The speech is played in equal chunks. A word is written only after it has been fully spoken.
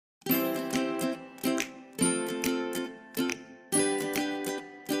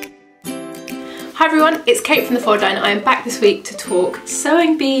Hi everyone, it's Kate from The Fold Line. I am back this week to talk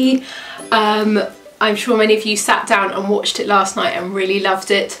Sewing Bee. I'm sure many of you sat down and watched it last night and really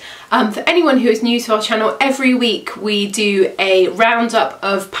loved it. For anyone who is new to our channel, every week we do a roundup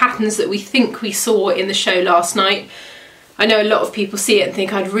of patterns that we think we saw in the show last night. I know a lot of people see it and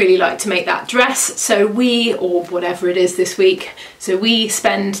think I'd really like to make that dress, so we, or whatever it is this week, so we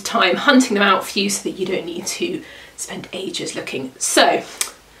spend time hunting them out for you so that you don't need to spend ages looking. So,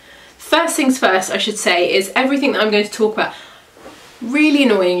 first things first, I should say, is everything that I'm going to talk about, really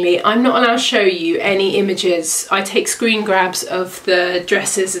annoyingly, I'm not allowed to show you any images. I take screen grabs of the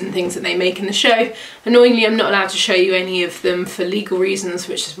dresses and things that they make in the show. Annoyingly, I'm not allowed to show you any of them for legal reasons,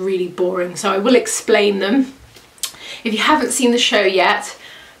 which is really boring, so I will explain them. If you haven't seen the show yet,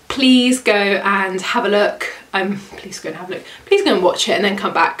 please go and have a look. Please go and watch it and then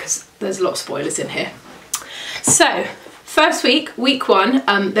come back because there's a lot of spoilers in here. So, first week, week one,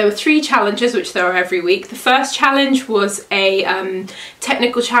 there were 3 challenges, which there are every week. The first challenge was a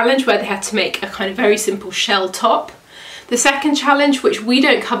technical challenge where they had to make a kind of very simple shell top. The second challenge, which we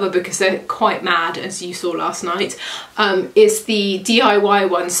don't cover because they're quite mad, as you saw last night, is the DIY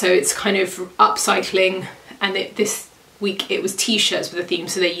one. So it's kind of upcycling, and this week it was t-shirts with a theme,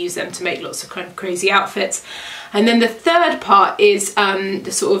 so they use them to make lots of kind of crazy outfits. And then the third part is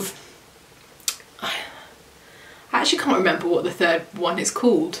the sort of, I actually can't remember what the third one is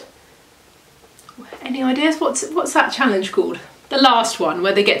called. Any ideas? What's that challenge called? The last one,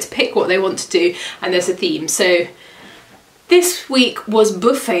 where they get to pick what they want to do and there's a theme. So this week was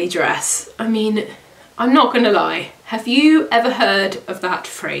buffet dress. I mean, I'm not gonna lie, have you ever heard of that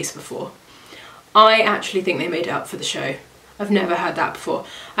phrase before? I actually think they made it up for the show. I've never heard that before.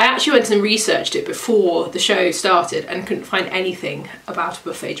 I actually went and researched it before the show started and couldn't find anything about a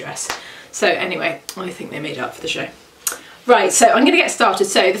buffet dress. So anyway, I think they made it up for the show. Right, so I'm gonna get started.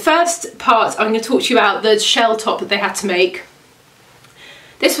 So the first part, I'm gonna talk to you about the shell top that they had to make.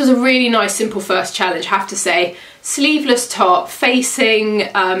 This was a really nice, simple first challenge, I have to say. Sleeveless top, facing,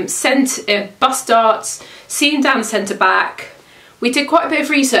 bust darts, seam down the centre back. We did quite a bit of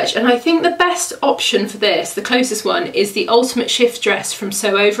research, and I think the best option for this, the closest one, is the Ultimate Shift dress from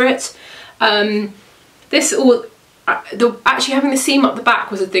Sew Over It. Actually having the seam up the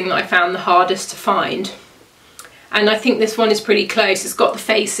back was the thing that I found the hardest to find. And I think this one is pretty close. It's got the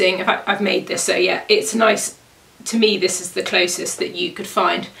facing. In fact, I've made this, so yeah, it's nice. To me, this is the closest that you could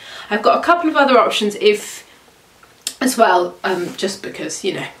find. I've got a couple of other options as well, just because,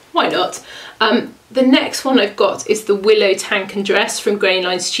 you know, why not? The next one I've got is the Willow Tankin dress from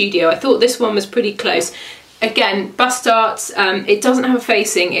Grainline Studio. I thought this one was pretty close. Again, bust darts, it doesn't have a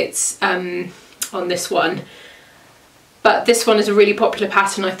facing, it's on this one. But this one is a really popular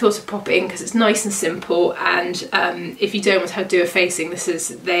pattern. I thought I'd pop it in because it's nice and simple, and if you don't want to do a facing, this is,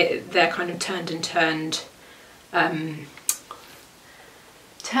 they're kind of turned and turned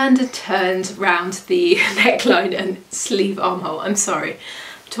round the neckline and sleeve armhole. I'm sorry.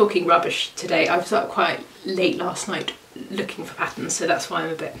 Talking rubbish today. I was up quite late last night looking for patterns, so that's why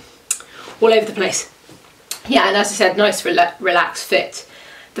I'm a bit all over the place. Yeah, and as I said, nice relaxed fit.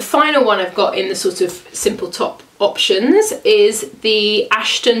 The final one I've got in the sort of simple top options is the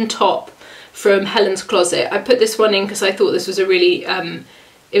Ashton top from Helen's Closet. I put this one in because I thought this was a really, it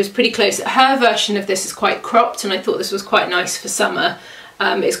was pretty close. Her version of this is quite cropped, and I thought this was quite nice for summer.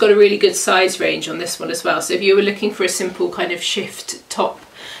 It's got a really good size range on this one as well, so if you were looking for a simple kind of shift top,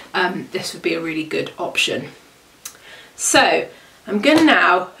 this would be a really good option. So I'm going to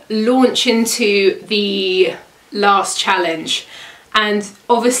now launch into the last challenge, and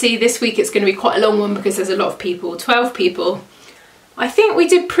obviously this week it's going to be quite a long one because there's a lot of people, 12 people. I think we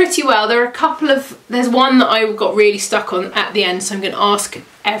did pretty well. There are a couple of, there's one that I got really stuck on at the end, so I'm going to ask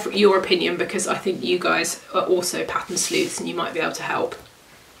your opinion because I think you guys are also pattern sleuths and you might be able to help.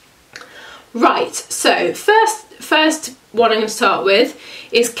 Right, so first one I'm going to start with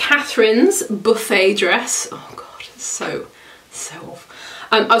is Catherine's buffet dress. Oh god, it's so awful.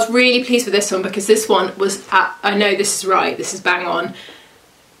 I was really pleased with this one because this one was I know this is right, this is bang on.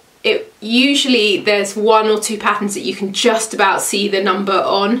 Usually there's 1 or 2 patterns that you can just about see the number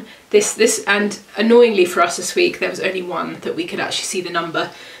on. This and annoyingly for us this week there was only one that we could actually see the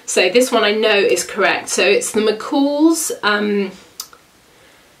number. So this one I know is correct. So it's the McCall's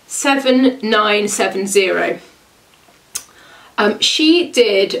 7970. She's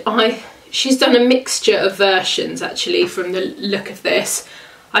done a mixture of versions actually from the look of this.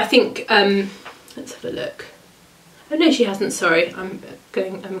 I think, let's have a look. Oh no, she hasn't, sorry, I'm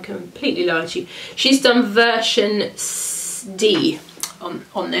completely lying to you. She's done version D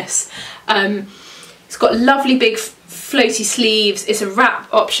on this. It's got lovely big floaty sleeves. It's a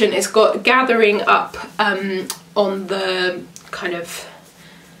wrap option. It's got gathering up on the kind of,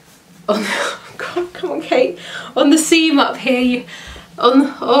 on the, God, come on Kate, on the seam up here.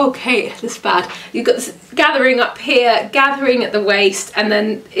 Oh Kate, this is bad. You've got this gathering up here, gathering at the waist, and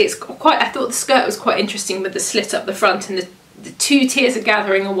then it's quite, I thought the skirt was quite interesting with the slit up the front and the 2 tiers of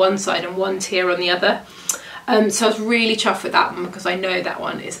gathering on one side and 1 tier on the other. So I was really chuffed with that one because I know that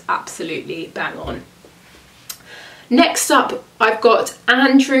one is absolutely bang on. Next up, I've got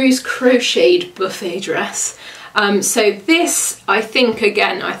Andrew's crocheted buffet dress. So this, I think,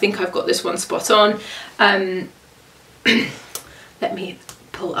 again, I think I've got this one spot on. Let me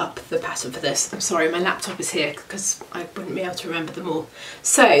pull up the pattern for this. I'm sorry, my laptop is here because I wouldn't be able to remember them all.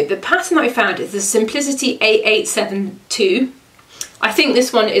 So the pattern I found is the Simplicity 8872. I think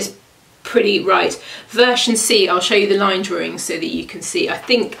this one is pretty right. Version C, I'll show you the line drawings so that you can see. I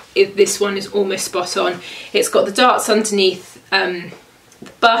think this one is almost spot on. It's got the darts underneath the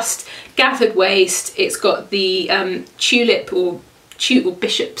bust, gathered waist. It's got the tulip or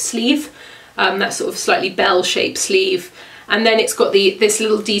bishop sleeve, that sort of slightly bell-shaped sleeve. And then it's got this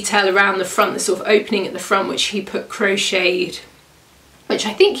little detail around the front, the sort of opening at the front, which he put crocheted, which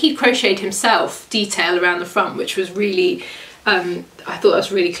I think he crocheted himself, detail around the front, which was really, I thought that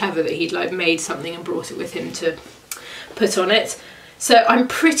was really clever that he'd like made something and brought it with him to put on it. So I'm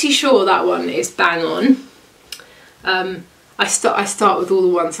pretty sure that one is bang on. I start with all the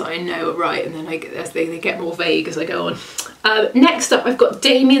ones that I know are right, and then they get more vague as I go on. Next up, I've got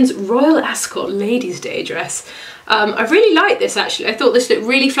Damien's Royal Ascot Ladies' Day dress. I really like this actually. I thought this looked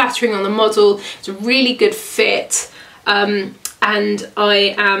really flattering on the model. It's a really good fit, and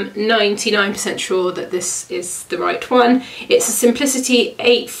I am 99% sure that this is the right one. It's a Simplicity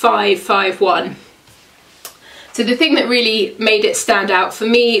 8551. So the thing that really made it stand out for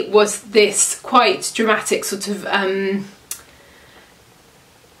me was this quite dramatic sort of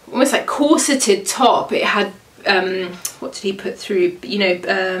almost like corseted top. It had what did he put through, you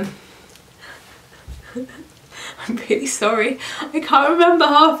know, I'm really sorry, I can't remember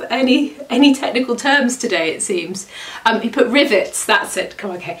half any technical terms today, it seems. He put rivets, that's it,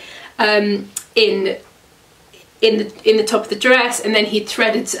 come on, okay, in the top of the dress, and then he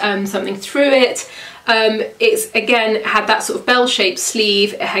threaded something through it. It's again had that sort of bell-shaped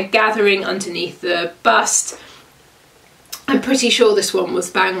sleeve. It had gathering underneath the bust. I'm pretty sure this one was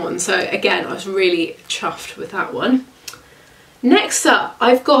bang on, so again I was really chuffed with that one. Next up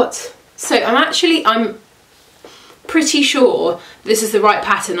I've got, so I'm pretty sure this is the right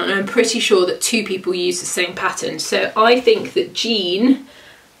pattern, and I'm pretty sure that 2 people use the same pattern. So I think that Jean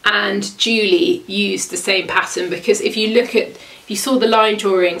and Julie used the same pattern, because if you saw the line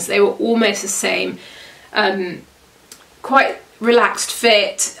drawings, they were almost the same. Quite relaxed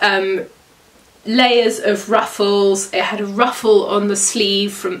fit, layers of ruffles. It had a ruffle on the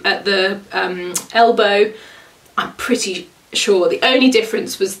sleeve at the elbow. I'm pretty sure the only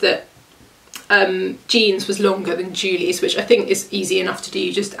difference was that Jean's was longer than Julie's, which I think is easy enough to do.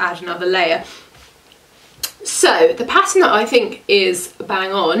 You just add another layer. So the pattern that I think is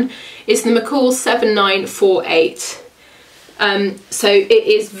bang on is the McCall 7948. So it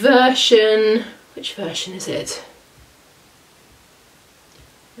is version, which version is it?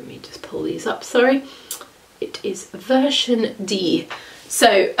 Let me just pull these up, sorry. It is version D.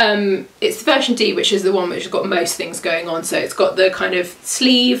 So it's version D, which is the one which has got most things going on. So it's got the kind of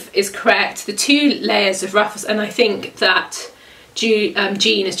sleeve is correct, the 2 layers of ruffles, and I think that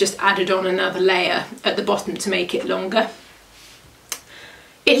Jean has just added on another layer at the bottom to make it longer.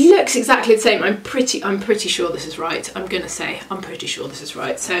 It looks exactly the same. I'm pretty sure this is right. I'm gonna say I'm pretty sure this is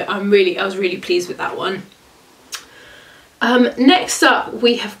right. So I was really pleased with that one. Next up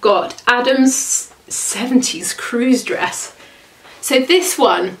we have got Adam's 70s cruise dress. So this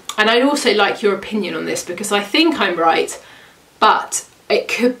one, and I'd also like your opinion on this because I think I'm right, but it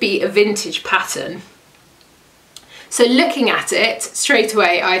could be a vintage pattern. So looking at it straight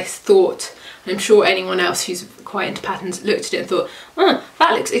away, I thought, and I'm sure anyone else who's quite into patterns looked at it and thought, oh,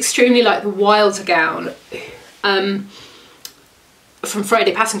 that looks extremely like the Wilder gown from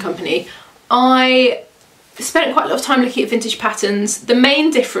Friday Pattern Company. I spent quite a lot of time looking at vintage patterns. The main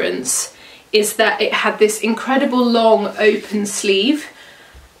difference is that it had this incredible long open sleeve,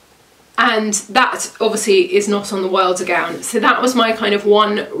 and that obviously is not on the Wilder gown. So that was my kind of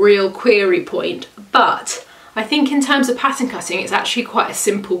one real query point. But I think in terms of pattern cutting, it's actually quite a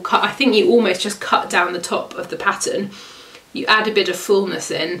simple cut. I think you almost just cut down the top of the pattern. You add a bit of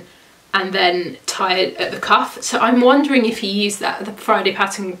fullness in and then tie it at the cuff. So I'm wondering if he used that, the Friday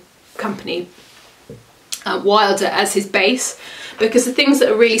Pattern Company Wilder, as his base. because the things that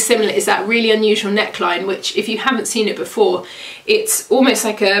are really similar is that really unusual neckline, which if you haven't seen it before, it's almost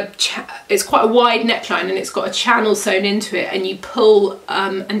like it's quite a wide neckline and it's got a channel sewn into it, and you pull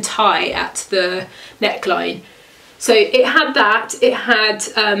and tie at the neckline. So it had that, it had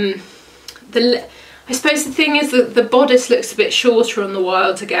I suppose the thing is that the bodice looks a bit shorter on the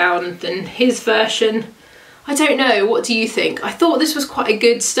Wilder gown than his version. I don't know, what do you think? I thought this was quite a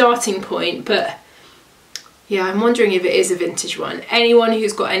good starting point, but yeah, I'm wondering if it is a vintage one. Anyone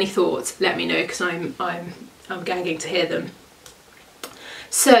who's got any thoughts, let me know, because I'm gagging to hear them.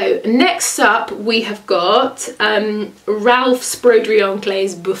 So next up we have got Ralph's Broderie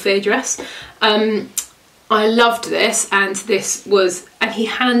Anglaise buffet dress. I loved this, and and he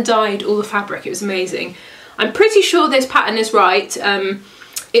hand dyed all the fabric. It was amazing. I'm pretty sure this pattern is right.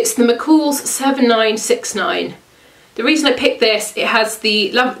 It's the McCall's 7969. The reason I picked this, it has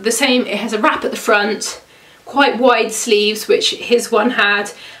it has a wrap at the front, quite wide sleeves, which his one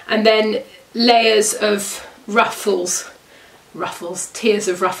had, and then layers of tiers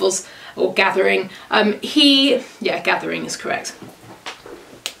of ruffles, or gathering. Gathering is correct.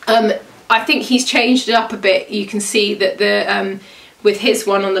 I think he's changed it up a bit. You can see that with his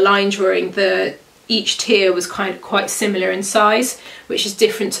one on the line drawing, each tier was quite similar in size, which is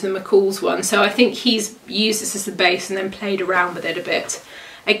different to the McCall's one. So I think he's used this as the base and then played around with it a bit.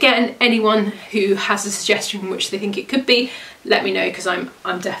 Again, anyone who has a suggestion which they think it could be, let me know, because I'm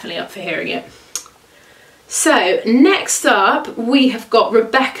definitely up for hearing it. So next up we have got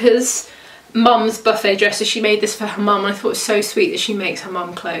Rebecca's mum's buffet dress. So she made this for her mum, and I thought it was so sweet that she makes her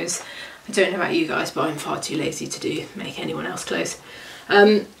mum clothes. I don't know about you guys, but I'm far too lazy to make anyone else clothes.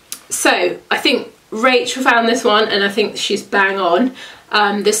 So I think Rachel found this one, and I think she's bang on.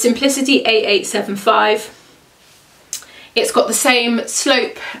 The Simplicity 8875. It's got the same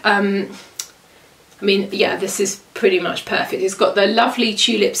slope. I mean, yeah, this is pretty much perfect. It's got the lovely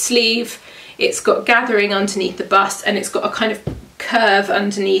tulip sleeve. It's got gathering underneath the bust, and it's got a kind of curve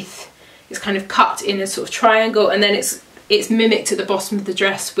underneath. It's kind of cut in a sort of triangle, and then it's mimicked at the bottom of the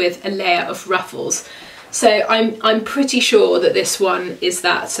dress with a layer of ruffles. So I'm pretty sure that this one is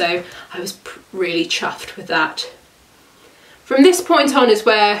that, so I was really chuffed with that. From this point on is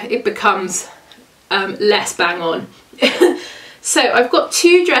where it becomes less bang on. So I've got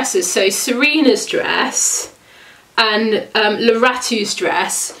two dresses, so Serena's dress and Loratu's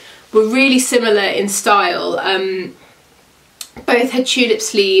dress were really similar in style. Both had tulip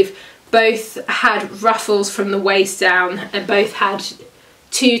sleeve, both had ruffles from the waist down, and both had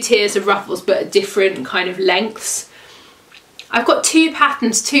two tiers of ruffles but at different kind of lengths. I've got two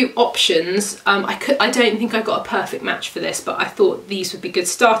patterns, two options. I don't think I got a perfect match for this, but I thought these would be good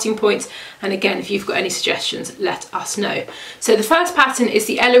starting points. And again, if you've got any suggestions, let us know. So the first pattern is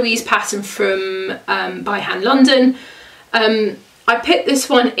the Eloise pattern from By Hand London. I picked this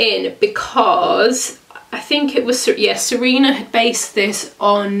one in because I think it was, yeah, Serena had based this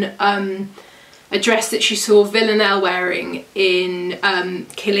on a dress that she saw Villanelle wearing in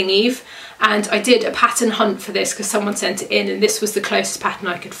Killing Eve, and I did a pattern hunt for this because someone sent it in, and this was the closest pattern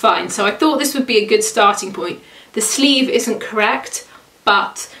I could find. So I thought this would be a good starting point. The sleeve isn't correct,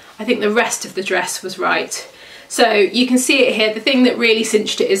 but I think the rest of the dress was right. So you can see it here. The thing that really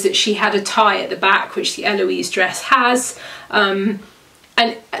cinched it is that she had a tie at the back, which the Eloise dress has. And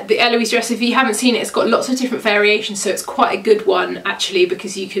the Eloise dress, if you haven't seen it, it's got lots of different variations, so it's quite a good one actually,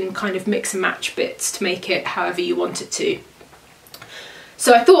 because you can kind of mix and match bits to make it however you want it to.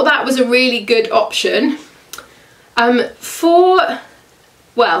 So I thought that was a really good option.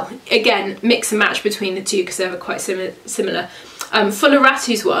 Well, again, mix and match between the two because they were quite similar. For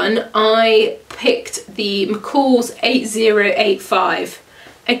Loratu's one, I picked the McCall's 8085.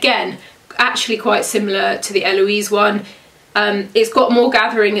 Again, actually quite similar to the Eloise one. It's got more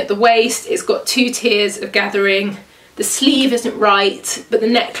gathering at the waist, it's got two tiers of gathering, the sleeve isn't right, but the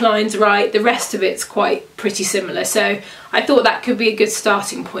neckline's right, the rest of it's quite pretty similar. So I thought that could be a good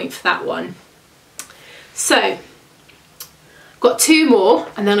starting point for that one. So, got two more,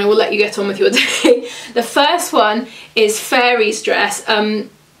 and then I will let you get on with your day. The first one is Fairy's dress.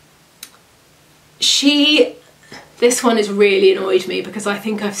 This one has really annoyed me because I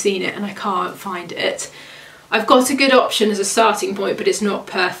think I've seen it and I can't find it. I've got a good option as a starting point, but it's not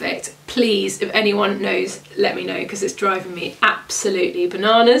perfect. Please, if anyone knows, let me know, because it's driving me absolutely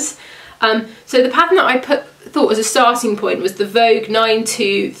bananas. So the pattern that I thought was a starting point was the Vogue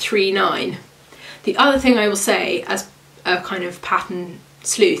 9239. The other thing I will say as a kind of pattern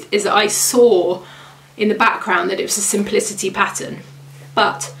sleuth is that I saw in the background that it was a Simplicity pattern,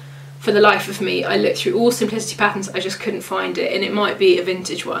 but for the life of me, I looked through all Simplicity patterns, I just couldn't find it, and it might be a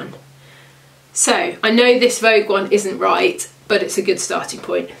vintage one. So I know this Vogue one isn't right. but it's a good starting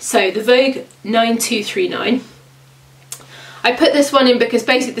point. So the Vogue 9239. I put this one in because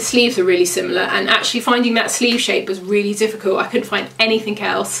basically the sleeves are really similar, and actually finding that sleeve shape was really difficult. I couldn't find anything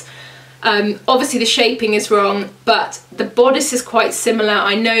else. Obviously the shaping is wrong, but the bodice is quite similar.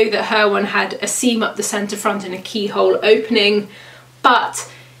 I know that her one had a seam up the centre front and a keyhole opening, but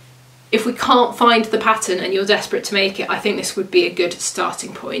if we can't find the pattern and you're desperate to make it, I think this would be a good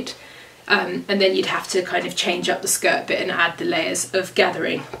starting point. And then you'd have to kind of change up the skirt bit and add the layers of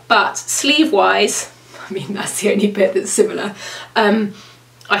gathering. But sleeve wise, I mean, that's the only bit that's similar.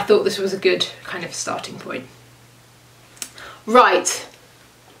 I thought this was a good kind of starting point. Right,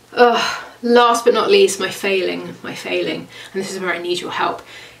 last but not least, my failing, and this is where I need your help.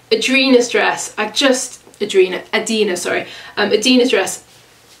 Adrina's dress, Adina's dress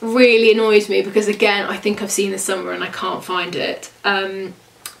really annoys me because, again, I think I've seen this somewhere and I can't find it.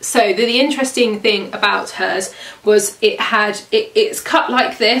 So the interesting thing about hers was it's cut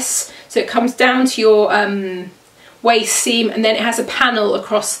like this, so it comes down to your waist seam, and then it has a panel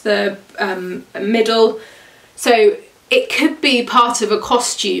across the middle. So it could be part of a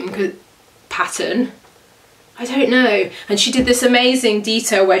costume pattern. I don't know. And she did this amazing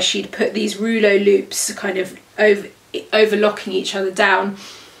detail where she'd put these rouleau loops kind of overlocking each other down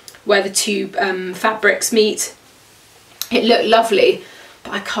where the two fabrics meet. It looked lovely,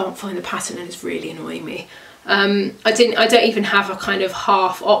 but I can't find the pattern and it's really annoying me. I don't even have a kind of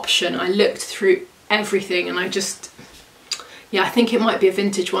half option. I looked through everything and I think it might be a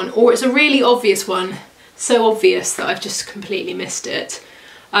vintage one, or it's a really obvious one, so obvious that I've just completely missed it.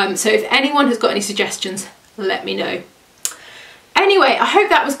 So if anyone has got any suggestions, let me know. Anyway, I hope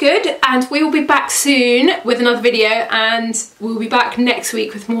that was good, and we will be back soon with another video, and we'll be back next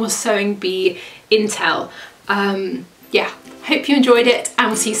week with more Sewing Bee intel. Yeah, hope you enjoyed it, and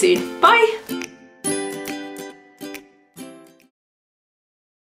we'll see you soon. Bye!